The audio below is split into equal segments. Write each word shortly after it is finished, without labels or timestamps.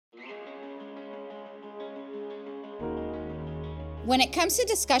When it comes to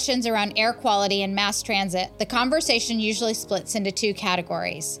discussions around air quality and mass transit, the conversation usually splits into two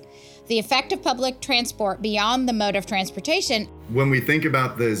categories. The effect of public transport beyond the mode of transportation. When we think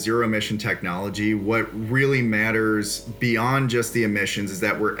about the zero emission technology, what really matters beyond just the emissions is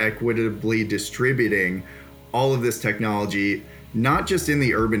that we're equitably distributing all of this technology, not just in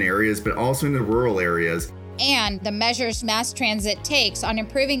the urban areas, but also in the rural areas. And the measures mass transit takes on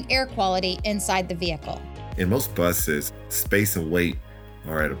improving air quality inside the vehicle. In most buses, space and weight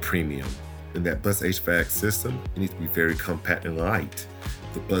are at a premium. In that bus HVAC system, it needs to be very compact and light.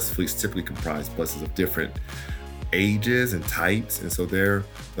 The bus fleets typically comprise buses of different ages and types, and so there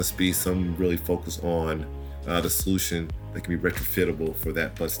must be some really focus on the solution that can be retrofittable for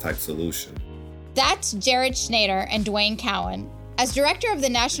that bus type solution. That's Jared Schneider and Dwayne Cowan. As director of the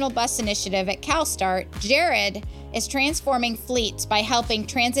National Bus Initiative at CalSTART, Jared is transforming fleets by helping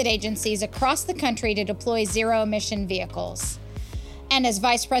transit agencies across the country to deploy zero-emission vehicles. And as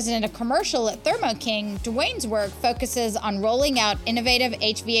vice president of commercial at Thermo King, Dwayne's work focuses on rolling out innovative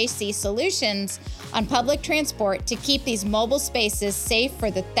HVAC solutions on public transport to keep these mobile spaces safe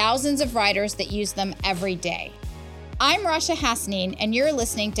for the thousands of riders that use them every day. I'm Rasha Hasneen, and you're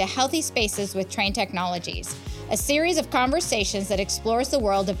listening to Healthy Spaces with Trane Technologies, a series of conversations that explores the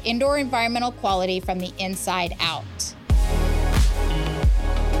world of indoor environmental quality from the inside out.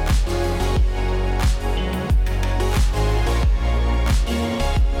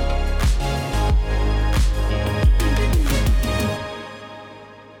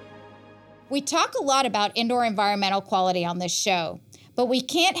 We talk a lot about indoor environmental quality on this show, but we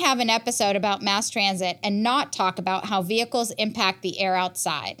can't have an episode about mass transit and not talk about how vehicles impact the air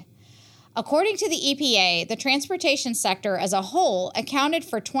outside. According to the EPA, the transportation sector as a whole accounted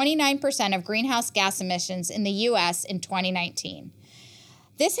for 29% of greenhouse gas emissions in the U.S. in 2019.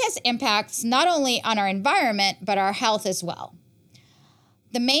 This has impacts not only on our environment, but our health as well.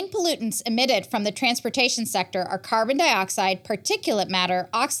 The main pollutants emitted from the transportation sector are carbon dioxide, particulate matter,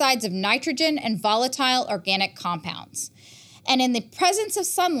 oxides of nitrogen, and volatile organic compounds. And in the presence of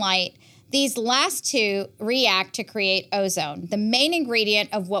sunlight, these last two react to create ozone, the main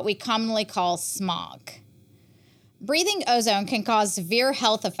ingredient of what we commonly call smog. Breathing ozone can cause severe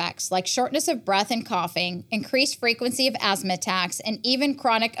health effects like shortness of breath and coughing, increased frequency of asthma attacks, and even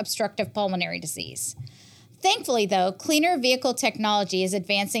chronic obstructive pulmonary disease. Thankfully, though, cleaner vehicle technology is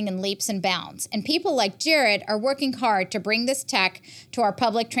advancing in leaps and bounds, and people like Jared are working hard to bring this tech to our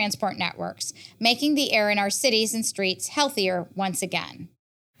public transport networks, making the air in our cities and streets healthier once again.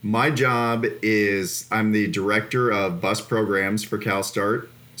 My job is I'm the director of bus programs for CalSTART.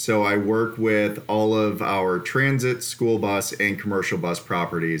 So I work with all of our transit, school bus, and commercial bus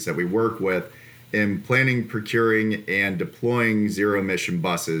properties that we work with in planning, procuring, and deploying zero-emission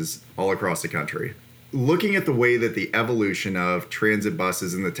buses all across the country. Looking at the way that the evolution of transit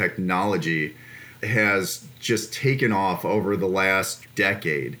buses and the technology has just taken off over the last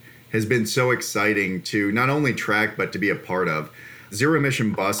decade has been so exciting to not only track, but to be a part of.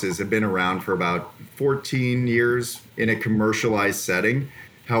 Zero-emission buses have been around for about 14 years in a commercialized setting.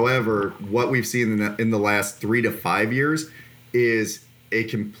 However, what we've seen in the last 3 to 5 years is a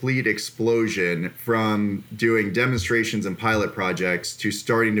complete explosion from doing demonstrations and pilot projects to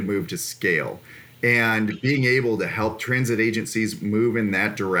starting to move to scale. And being able to help transit agencies move in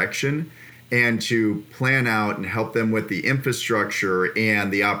that direction and to plan out and help them with the infrastructure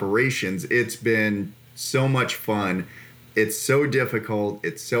and the operations, it's been so much fun. It's so difficult,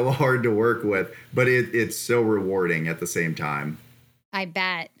 it's so hard to work with, but it's so rewarding at the same time. I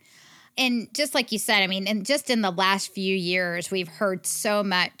bet. And just like you said, I mean, and just in the last few years, we've heard so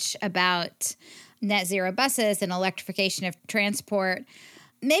much about net zero buses and electrification of transport.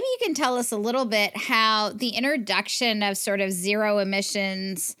 Maybe you can tell us a little bit how the introduction of sort of zero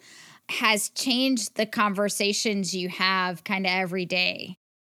emissions has changed the conversations you have kind of every day.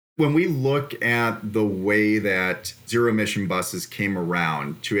 When we look at the way that zero-emission buses came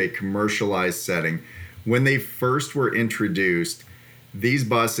around to a commercialized setting, when they first were introduced, these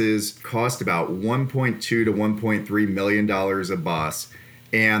buses cost about $1.2 to $1.3 million a bus,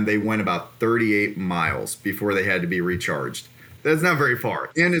 and they went about 38 miles before they had to be recharged. That's not very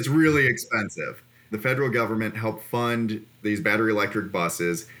far, and it's really expensive. The federal government helped fund these battery electric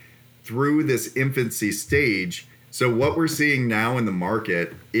buses through this infancy stage. So what we're seeing now in the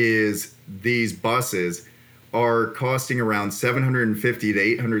market is these buses are costing around $750,000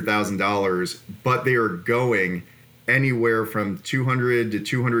 to $800,000, but they are going anywhere from 200 to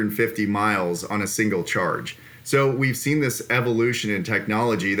 250 miles on a single charge. So we've seen this evolution in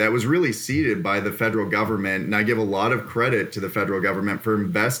technology that was really seeded by the federal government. And I give a lot of credit to the federal government for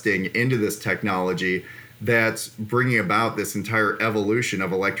investing into this technology that's bringing about this entire evolution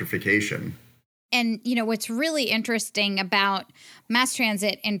of electrification. And, what's really interesting about mass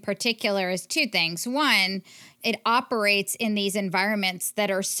transit in particular is two things. One, it operates in these environments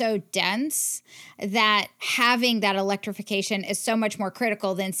that are so dense that having that electrification is so much more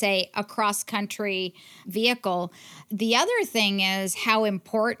critical than, say, a cross-country vehicle. The other thing is how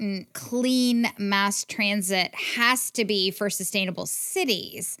important clean mass transit has to be for sustainable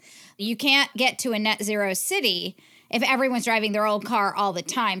cities. You can't get to a net zero city if everyone's driving their old car all the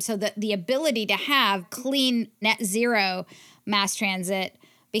time. So the ability to have clean net zero mass transit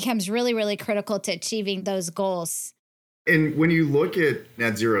becomes really, really critical to achieving those goals. And when you look at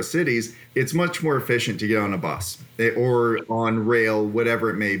net zero cities, it's much more efficient to get on a bus or on rail, whatever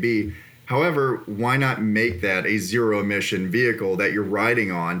it may be. However, why not make that a zero emission vehicle that you're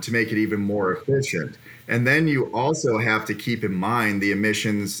riding on to make it even more efficient? And then you also have to keep in mind the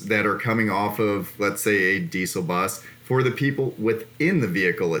emissions that are coming off of, let's say, a diesel bus for the people within the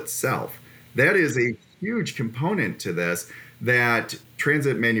vehicle itself. That is a huge component to this that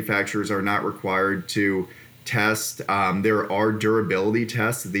transit manufacturers are not required to test. There are durability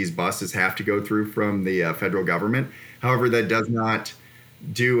tests that these buses have to go through from the federal government. However, that does not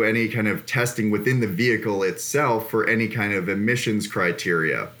do any kind of testing within the vehicle itself for any kind of emissions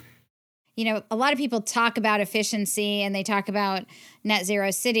criteria. A lot of people talk about efficiency and they talk about net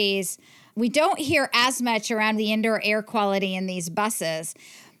zero cities. We don't hear as much around the indoor air quality in these buses.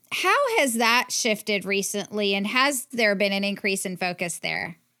 How has that shifted recently, and has there been an increase in focus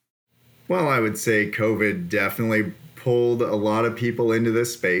there? Well, I would say COVID definitely pulled a lot of people into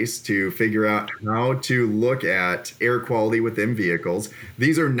this space to figure out how to look at air quality within vehicles.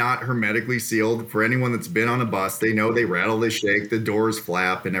 These are not hermetically sealed. For anyone that's been on a bus, they know they rattle, they shake, the doors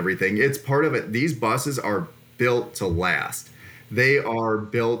flap and everything. It's part of it. These buses are built to last. They are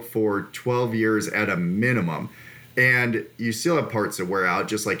built for 12 years at a minimum. And you still have parts that wear out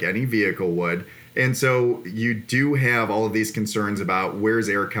just like any vehicle would. And so you do have all of these concerns about where's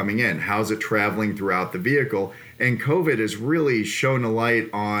air coming in? How's it traveling throughout the vehicle? And COVID has really shown a light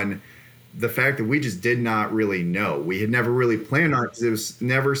on the fact that we just did not really know. We had never really planned on it because it was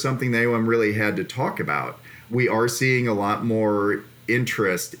never something that anyone really had to talk about. We are seeing a lot more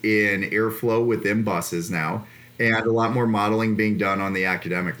interest in airflow within buses now, and a lot more modeling being done on the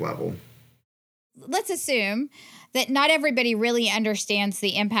academic level. Let's assume that not everybody really understands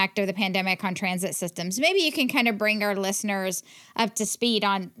the impact of the pandemic on transit systems. Maybe you can kind of bring our listeners up to speed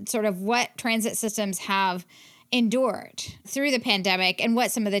on sort of what transit systems have endured through the pandemic and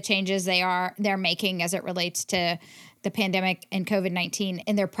what some of the changes they're making as it relates to the pandemic and COVID-19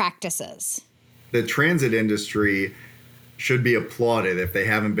 in their practices. The transit industry should be applauded if they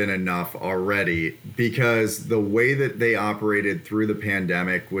haven't been enough already, because the way that they operated through the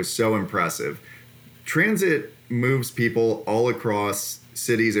pandemic was so impressive. Transit moves people all across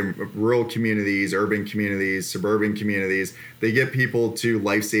cities and rural communities, urban communities, suburban communities. They get people to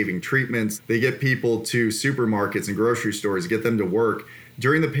life-saving treatments. They get people to supermarkets and grocery stores, get them to work.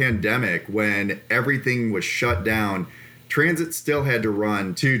 During the pandemic, when everything was shut down, transit still had to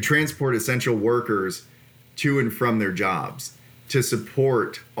run to transport essential workers to and from their jobs, to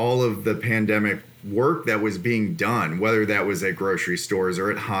support all of the pandemic work that was being done, whether that was at grocery stores or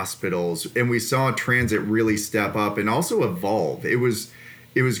at hospitals. And we saw transit really step up and also evolve. It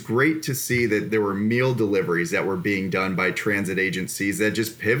was great to see that there were meal deliveries that were being done by transit agencies that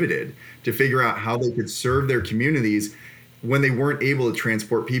just pivoted to figure out how they could serve their communities when they weren't able to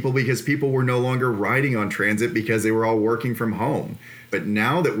transport people, because people were no longer riding on transit because they were all working from home. But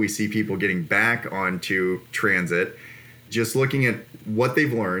now that we see people getting back onto transit, just looking at what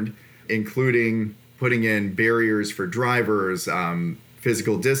they've learned, including putting in barriers for drivers,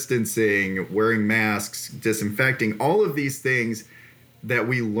 physical distancing, wearing masks, disinfecting, all of these things that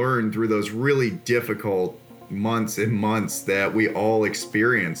we learned through those really difficult months and months that we all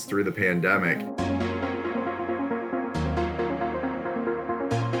experienced through the pandemic.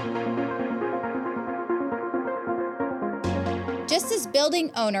 Just as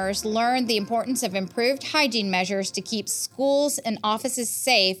building owners learned the importance of improved hygiene measures to keep schools and offices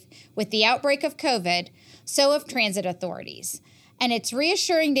safe with the outbreak of COVID, so have transit authorities. And it's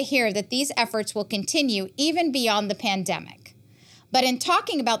reassuring to hear that these efforts will continue even beyond the pandemic. But in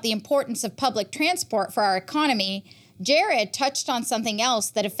talking about the importance of public transport for our economy, Jared touched on something else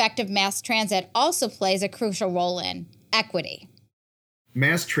that effective mass transit also plays a crucial role in: equity.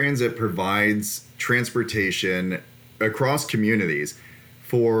 Mass transit provides transportation across communities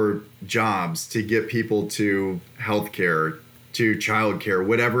for jobs, to get people to healthcare, to childcare,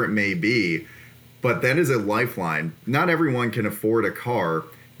 whatever it may be. But that is a lifeline. Not everyone can afford a car.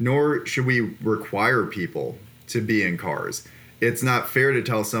 nor should we require people to be in cars. It's not fair to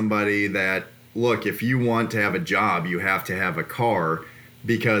tell somebody that, look, if you want to have a job, you have to have a car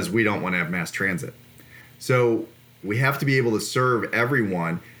because we don't want to have mass transit. So we have to be able to serve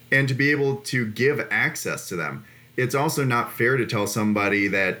everyone and to be able to give access to them. It's also not fair to tell somebody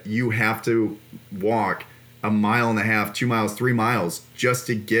that you have to walk 1.5 miles, 2 miles, 3 miles just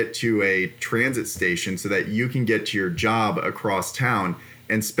to get to a transit station so that you can get to your job across town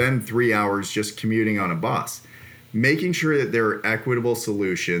and spend 3 hours just commuting on a bus. Making sure that there are equitable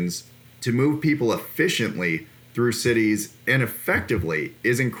solutions to move people efficiently through cities and effectively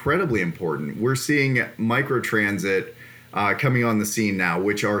is incredibly important. We're seeing microtransit coming on the scene now,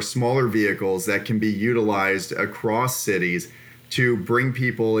 which are smaller vehicles that can be utilized across cities to bring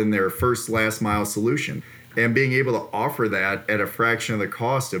people in their first last mile solution, and being able to offer that at a fraction of the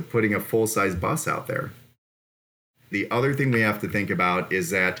cost of putting a full-size bus out there. The other thing we have to think about is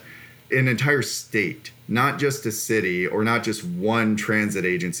that an entire state, not just a city or not just one transit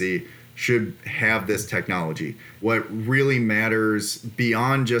agency, should have this technology. What really matters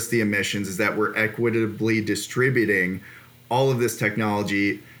beyond just the emissions is that we're equitably distributing all of this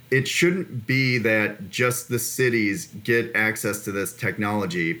technology. It shouldn't be that just the cities get access to this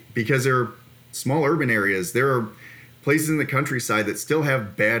technology, because there are small urban areas. There are places in the countryside that still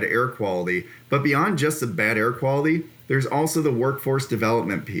have bad air quality. But beyond just the bad air quality, there's also the workforce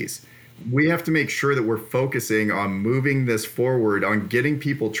development piece. We have to make sure that we're focusing on moving this forward, on getting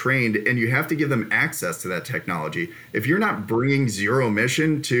people trained, and you have to give them access to that technology. If you're not bringing zero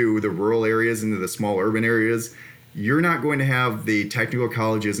emission to the rural areas and to the small urban areas, you're not going to have the technical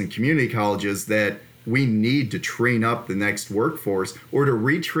colleges and community colleges that we need to train up the next workforce, or to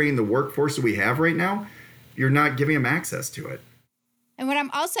retrain the workforce that we have right now. You're not giving them access to it. And what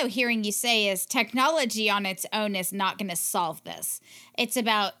I'm also hearing you say is technology on its own is not going to solve this. It's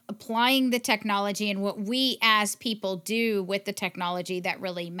about applying the technology and what we as people do with the technology that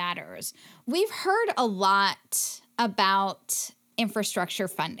really matters. We've heard a lot about infrastructure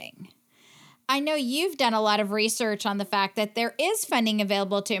funding. I know you've done a lot of research on the fact that there is funding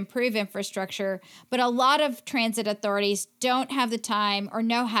available to improve infrastructure, but a lot of transit authorities don't have the time or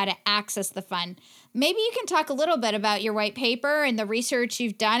know how to access the fund. Maybe you can talk a little bit about your white paper and the research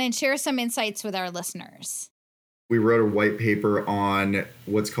you've done and share some insights with our listeners. We wrote a white paper on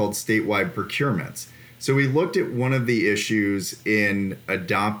what's called statewide procurements. So we looked at one of the issues in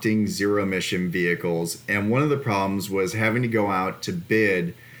adopting zero emission vehicles, and one of the problems was having to go out to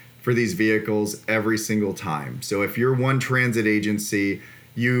bid for these vehicles every single time. So if you're one transit agency,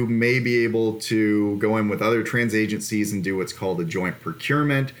 you may be able to go in with other transit agencies and do what's called a joint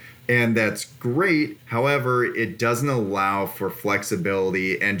procurement. And that's great. However, it doesn't allow for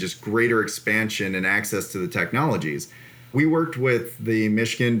flexibility and just greater expansion and access to the technologies. We worked with the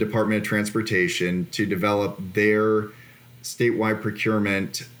Michigan Department of Transportation to develop their statewide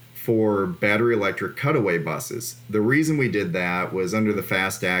procurement for battery electric cutaway buses. The reason we did that was under the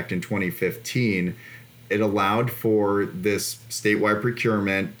FAST Act in 2015, it allowed for this statewide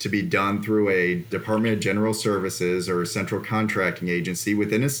procurement to be done through a Department of General Services or central contracting agency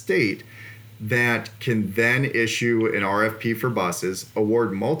within a state that can then issue an RFP for buses,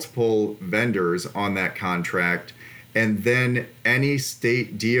 award multiple vendors on that contract, and then any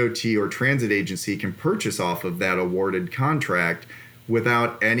state DOT or transit agency can purchase off of that awarded contract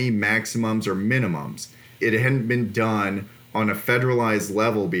without any maximums or minimums. It hadn't been done on a federalized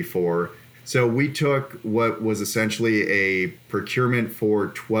level before. So we took what was essentially a procurement for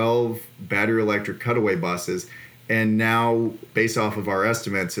 12 battery electric cutaway buses, and now, based off of our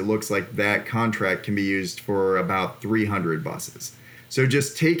estimates, it looks like that contract can be used for about 300 buses. So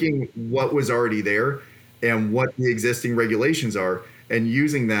just taking what was already there and what the existing regulations are and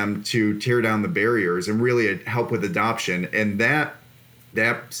using them to tear down the barriers and really help with adoption. And that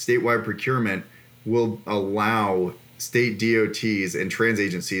statewide procurement will allow state DOTs and transit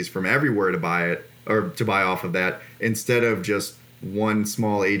agencies from everywhere to buy it, or to buy off of that, instead of just one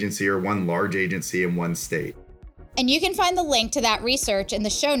small agency or one large agency in one state. And you can find the link to that research in the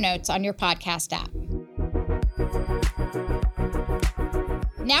show notes on your podcast app.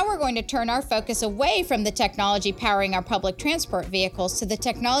 Now we're going to turn our focus away from the technology powering our public transport vehicles to the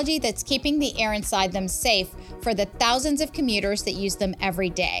technology that's keeping the air inside them safe for the thousands of commuters that use them every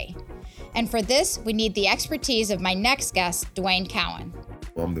day. And for this, we need the expertise of my next guest, Dwayne Cowan.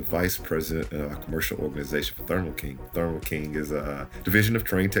 Well, I'm the vice president of a commercial organization for Thermo King. Thermo King is a division of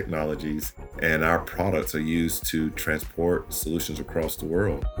Trane Technologies, and our products are used to transport solutions across the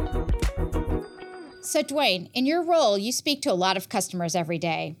world. So Dwayne, in your role, you speak to a lot of customers every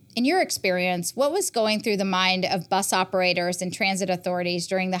day. In your experience, what was going through the mind of bus operators and transit authorities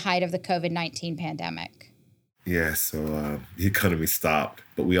during the height of the COVID-19 pandemic? Yeah, so the economy stopped,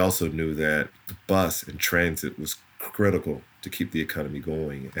 but we also knew that the bus and transit was critical to keep the economy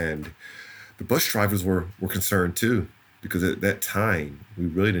going. And the bus drivers were concerned too, because at that time, we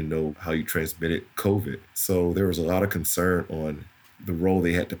really didn't know how you transmitted COVID. So there was a lot of concern on the role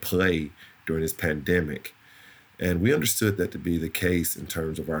they had to play during this pandemic. And we understood that to be the case in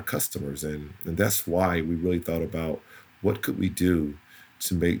terms of our customers. And that's why we really thought about what could we do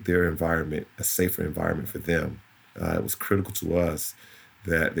to make their environment a safer environment for them. It was critical to us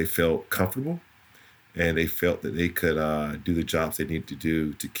that they felt comfortable and they felt that they could do the jobs they need to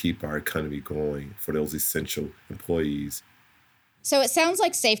do to keep our economy going for those essential employees. So it sounds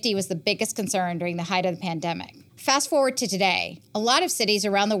like safety was the biggest concern during the height of the pandemic. Fast forward to today, a lot of cities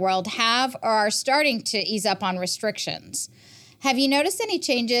around the world have or are starting to ease up on restrictions. Have you noticed any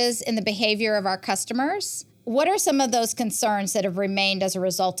changes in the behavior of our customers? What are some of those concerns that have remained as a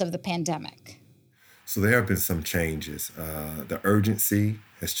result of the pandemic? So there have been some changes. The urgency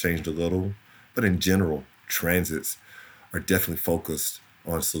has changed a little, but in general, transits are definitely focused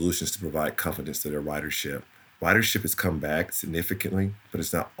on solutions to provide confidence to their ridership. Ridership has come back significantly, but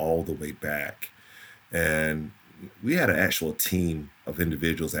it's not all the way back. And we had an actual team of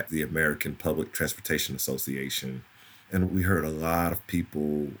individuals at the American Public Transportation Association, and we heard a lot of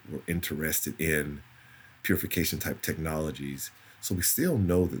people were interested in purification type technologies. So we still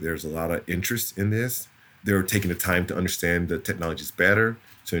know that there's a lot of interest in this. They're taking the time to understand the technologies better,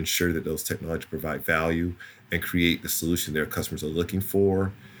 to ensure that those technologies provide value and create the solution their customers are looking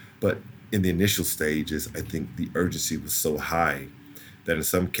for. But in the initial stages, I think the urgency was so high that in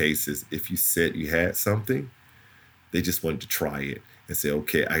some cases, if you said you had something, they just wanted to try it and say,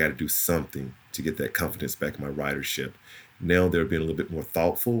 okay, I got to do something to get that confidence back in my ridership. Now they're being a little bit more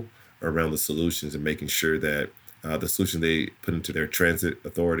thoughtful around the solutions and making sure that the solution they put into their transit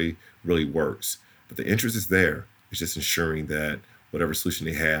authority really works. But the interest is there. It's just ensuring that whatever solution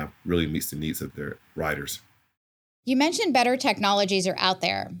they have really meets the needs of their riders. You mentioned better technologies are out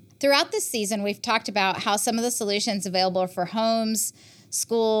there. Throughout this season, we've talked about how some of the solutions available for homes,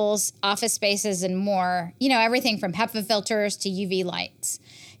 schools, office spaces, and more, everything from HEPA filters to UV lights.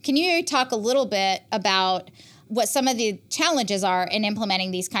 Can you talk a little bit about what some of the challenges are in implementing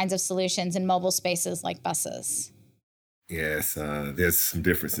these kinds of solutions in mobile spaces like buses? Yes, there's some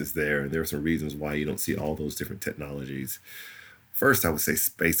differences there. There are some reasons why you don't see all those different technologies. First, I would say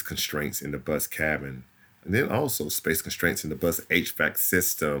space constraints in the bus cabin, and then also space constraints in the bus HVAC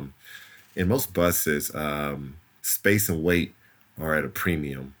system. In most buses, space and weight are at a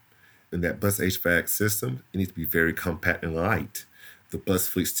premium. In that bus HVAC system, it needs to be very compact and light. The bus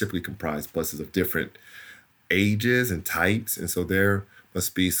fleets typically comprise buses of different ages and types, and so there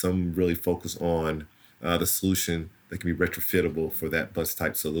must be some really focus on the solution that can be retrofittable for that bus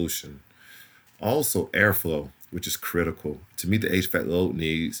type solution. Also, airflow, which is critical. To meet the HVAC load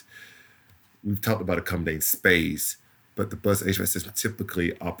needs, we've talked about accommodating space, but the bus HVAC system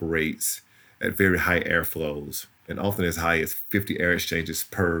typically operates at very high airflows, and often as high as 50 air exchanges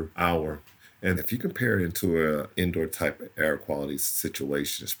per hour. And if you compare it into an indoor type air quality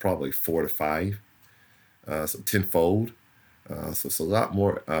situation, it's probably 4 to 5, so tenfold. So it's a lot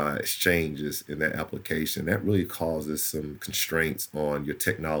more exchanges in that application. That really causes some constraints on your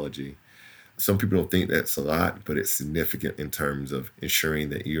technology. Some people don't think that's a lot, but it's significant in terms of ensuring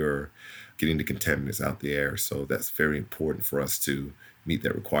that you're getting the contaminants out the air. So that's very important for us to meet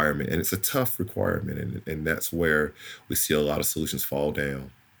that requirement. And it's a tough requirement, and that's where we see a lot of solutions fall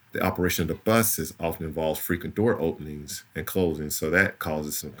down. The operation of the buses often involves frequent door openings and closings, so that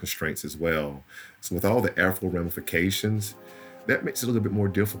causes some constraints as well. So with all the airflow ramifications, that makes it a little bit more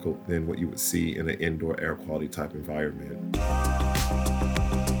difficult than what you would see in an indoor air quality type environment.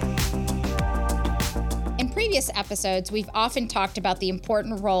 In previous episodes, we've often talked about the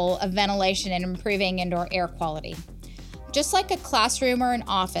important role of ventilation in improving indoor air quality. Just like a classroom or an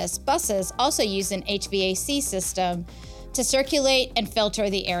office, buses also use an HVAC system to circulate and filter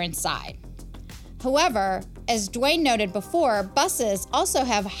the air inside. However, as Dwayne noted before, buses also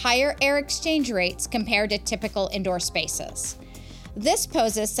have higher air exchange rates compared to typical indoor spaces. This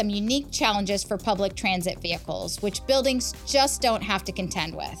poses some unique challenges for public transit vehicles, which buildings just don't have to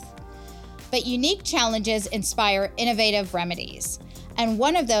contend with. But unique challenges inspire innovative remedies, and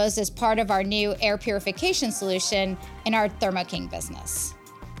one of those is part of our new air purification solution in our Thermo King business.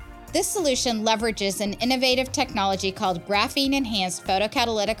 This solution leverages an innovative technology called Graphene-Enhanced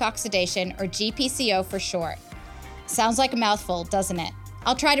Photocatalytic Oxidation, or GPCO for short. Sounds like a mouthful, doesn't it?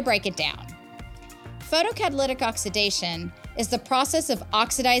 I'll try to break it down. Photocatalytic oxidation is the process of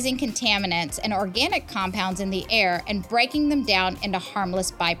oxidizing contaminants and organic compounds in the air and breaking them down into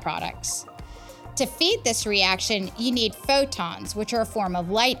harmless byproducts. To feed this reaction, you need photons, which are a form of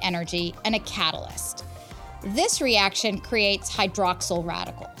light energy, and a catalyst. This reaction creates hydroxyl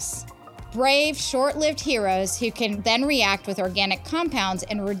radicals, brave, short-lived heroes who can then react with organic compounds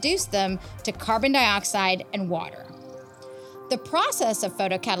and reduce them to carbon dioxide and water. The process of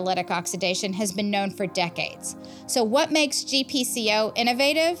photocatalytic oxidation has been known for decades. So what makes GPCO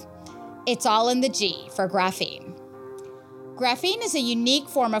innovative? It's all in the G for graphene. Graphene is a unique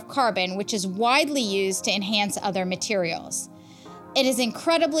form of carbon which is widely used to enhance other materials. It is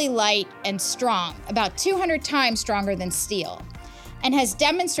incredibly light and strong, about 200 times stronger than steel, and has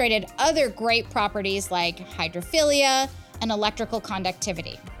demonstrated other great properties like hydrophilia and electrical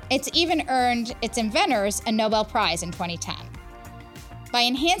conductivity. It's even earned its inventors a Nobel Prize in 2010. By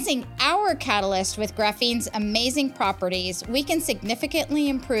enhancing our catalyst with graphene's amazing properties, we can significantly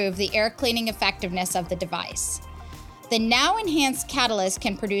improve the air cleaning effectiveness of the device. The now enhanced catalyst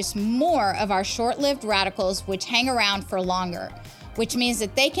can produce more of our short-lived radicals which hang around for longer, which means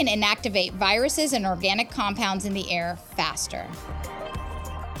that they can inactivate viruses and organic compounds in the air faster.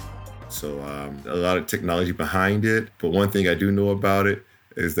 So a lot of technology behind it, but one thing I do know about it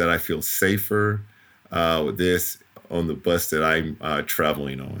is that I feel safer with this on the bus that I'm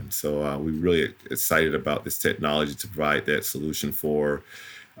traveling on. So we're really excited about this technology to provide that solution for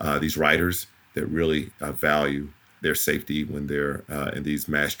these riders that really value their safety when they're in these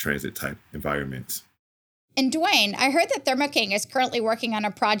mass transit type environments. And Dwayne, I heard that Thermo King is currently working on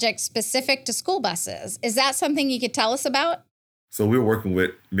a project specific to school buses. Is that something you could tell us about? So we're working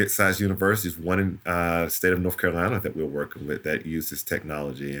with mid-sized universities, one in the state of North Carolina that we're working with that uses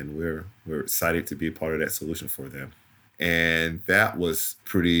technology, and we're excited to be a part of that solution for them. And that was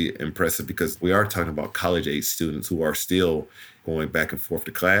pretty impressive because we are talking about college-age students who are still going back and forth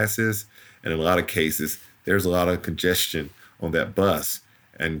to classes, and in a lot of cases, there's a lot of congestion on that bus.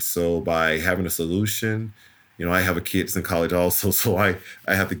 And so by having a solution, I have a kid that's in college also, so I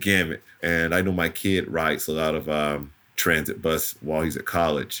have the gamut, and I know my kid rides a lot of transit bus while he's at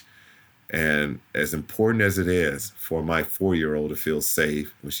college. And as important as it is for my 4-year-old to feel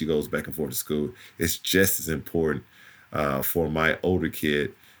safe when she goes back and forth to school, it's just as important for my older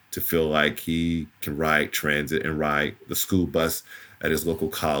kid to feel like he can ride transit and ride the school bus at his local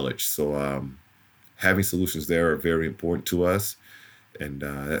college. So having solutions there are very important to us. And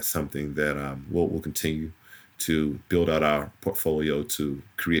that's something that we'll continue to build out our portfolio to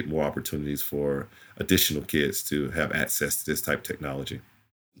create more opportunities for additional kids to have access to this type of technology.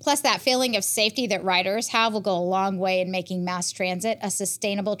 Plus, that feeling of safety that riders have will go a long way in making mass transit a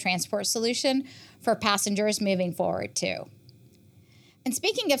sustainable transport solution for passengers moving forward, too. And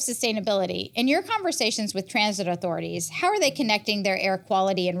speaking of sustainability, in your conversations with transit authorities, how are they connecting their air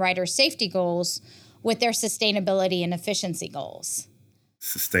quality and rider safety goals with their sustainability and efficiency goals?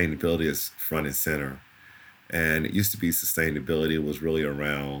 Sustainability is front and center. And it used to be sustainability was really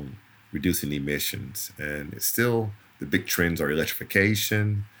around reducing emissions. And it's still, the big trends are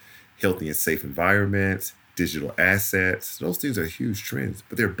electrification, healthy and safe environments, digital assets. Those things are huge trends,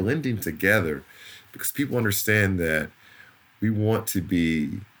 but they're blending together because people understand that we want to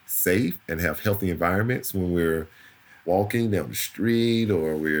be safe and have healthy environments when we're walking down the street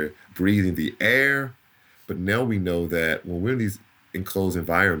or we're breathing the air. But now we know that when we're in these enclosed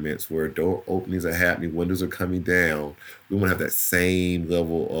environments where door openings are happening, windows are coming down, we want to have that same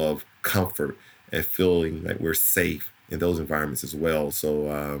level of comfort and feeling like we're safe in those environments as well.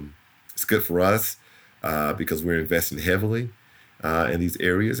 So it's good for us because we're investing heavily in these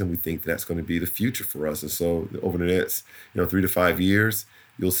areas, and we think that's going to be the future for us. And so over the next 3 to 5 years,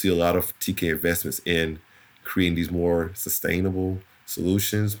 you'll see a lot of TK investments in creating these more sustainable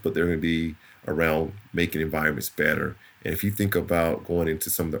solutions, but they're going to be around making environments better. And if you think about going into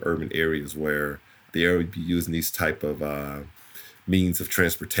some of the urban areas where they already be using these type of means of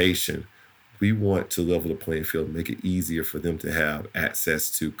transportation, we want to level the playing field and make it easier for them to have access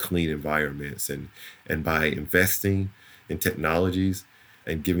to clean environments. And by investing in technologies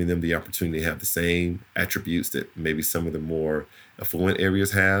and giving them the opportunity to have the same attributes that maybe some of the more affluent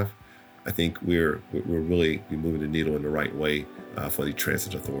areas have, I think we're really moving the needle in the right way for the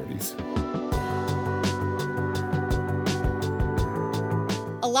transit authorities.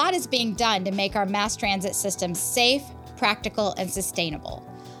 A lot is being done to make our mass transit systems safe, practical, and sustainable.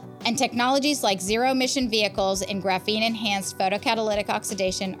 And technologies like zero-emission vehicles and graphene-enhanced photocatalytic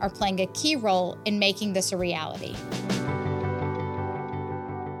oxidation are playing a key role in making this a reality.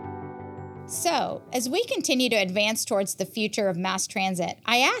 So, as we continue to advance towards the future of mass transit,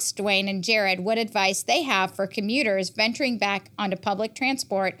 I asked Dwayne and Jared what advice they have for commuters venturing back onto public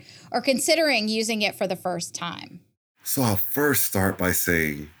transport or considering using it for the first time. So I'll first start by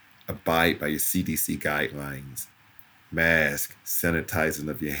saying, abide by your CDC guidelines. Mask, sanitizing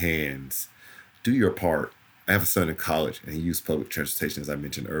of your hands. Do your part. I have a son in college, and he used public transportation, as I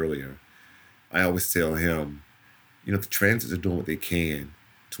mentioned earlier. I always tell him, the transits are doing what they can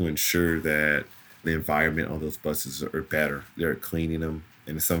to ensure that the environment on those buses are better. They're cleaning them.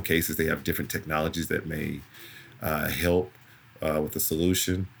 And in some cases, they have different technologies that may help with the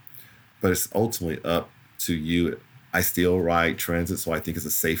solution. But it's ultimately up to you. I still ride transit, so I think it's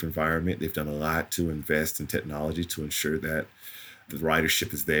a safe environment. They've done a lot to invest in technology to ensure that the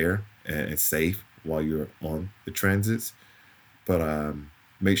ridership is there and safe while you're on the transits. But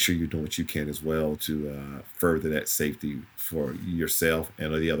make sure you're doing what you can as well to further that safety for yourself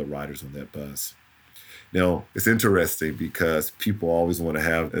and the other riders on that bus. Now, it's interesting because people always want to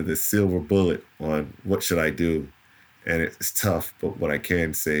have the silver bullet on what should I do. And it's tough, but what I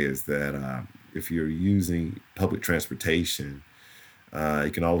can say is that if you're using public transportation,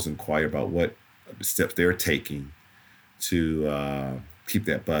 you can always inquire about what steps they're taking to keep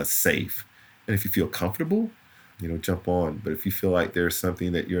that bus safe. And if you feel comfortable, jump on. But if you feel like there's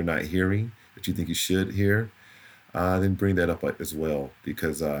something that you're not hearing that you think you should hear, then bring that up as well.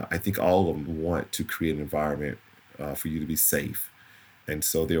 Because I think all of them want to create an environment for you to be safe. And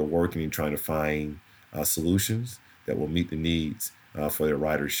so they're working and trying to find solutions that will meet the needs for their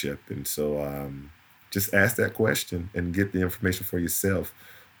ridership. And so just ask that question and get the information for yourself.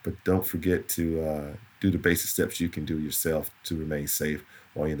 But don't forget to do the basic steps you can do yourself to remain safe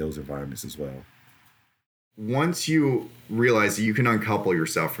while you're in those environments as well. Once you realize that you can uncouple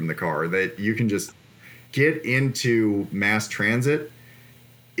yourself from the car, that you can just get into mass transit,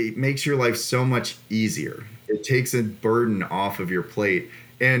 it makes your life so much easier. It takes a burden off of your plate.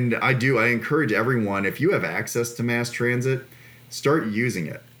 And I encourage everyone, if you have access to mass transit, start using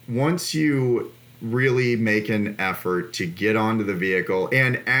it. Once you really make an effort to get onto the vehicle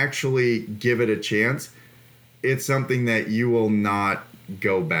and actually give it a chance, it's something that you will not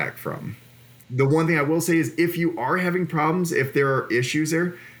go back from. The one thing I will say is if you are having problems, if there are issues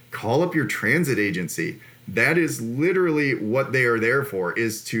there, call up your transit agency. That is literally what they are there for,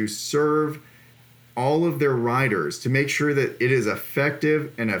 is to serve all of their riders, to make sure that it is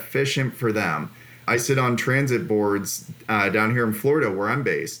effective and efficient for them. I sit on transit boards down here in Florida where I'm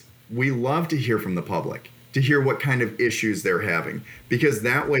based. We love to hear from the public, to hear what kind of issues they're having, because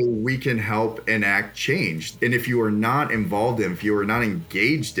that way we can help enact change. And if you are not involved if you are not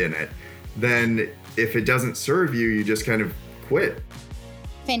engaged in it, then if it doesn't serve you, you just kind of quit.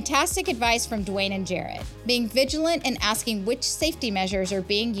 Fantastic advice from Dwayne and Jared. Being vigilant and asking which safety measures are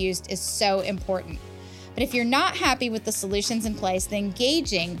being used is so important. But if you're not happy with the solutions in place, then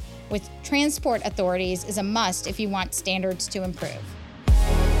engaging with transport authorities is a must if you want standards to improve.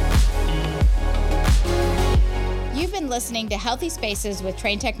 You've been listening to Healthy Spaces with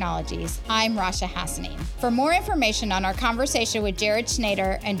Trane Technologies. I'm Rasha Hassanein. For more information on our conversation with Jared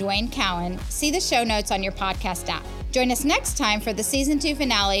Schneider and Dwayne Cowan, see the show notes on your podcast app. Join us next time for the Season 2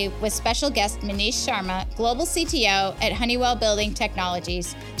 finale with special guest Manish Sharma, Global CTO at Honeywell Building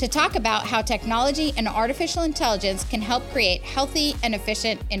Technologies, to talk about how technology and artificial intelligence can help create healthy and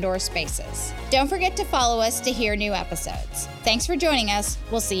efficient indoor spaces. Don't forget to follow us to hear new episodes. Thanks for joining us.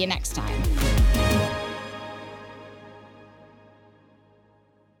 We'll see you next time.